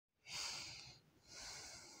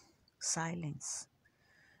silence.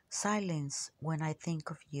 Silence when I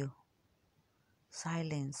think of you.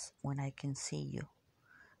 Silence when I can see you.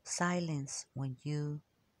 Silence when you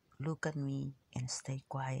look at me and stay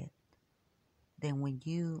quiet. Then when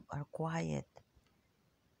you are quiet,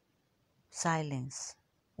 silence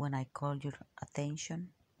when I call your attention.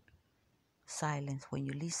 Silence when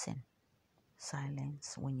you listen.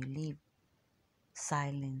 Silence when you leave.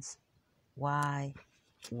 Silence. Why?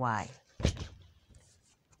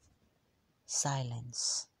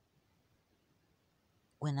 Silence.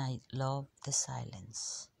 When I love the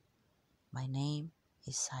silence. My name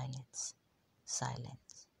is Silence.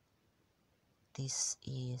 Silence. This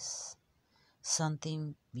is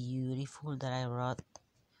something beautiful that I wrote.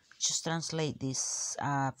 Just translate this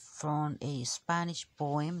from a Spanish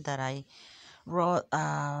poem that I wrote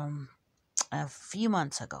a few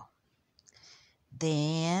months ago.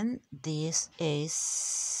 Then this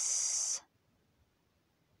is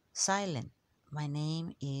Silent. My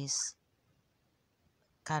name is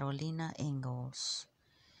Carolina Engels,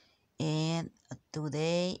 and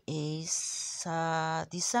today is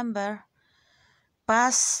December,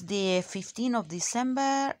 past the 15th of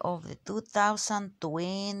December of the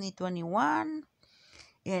 2021,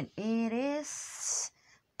 and it is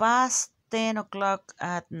past 10 o'clock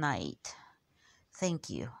at night. Thank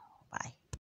you.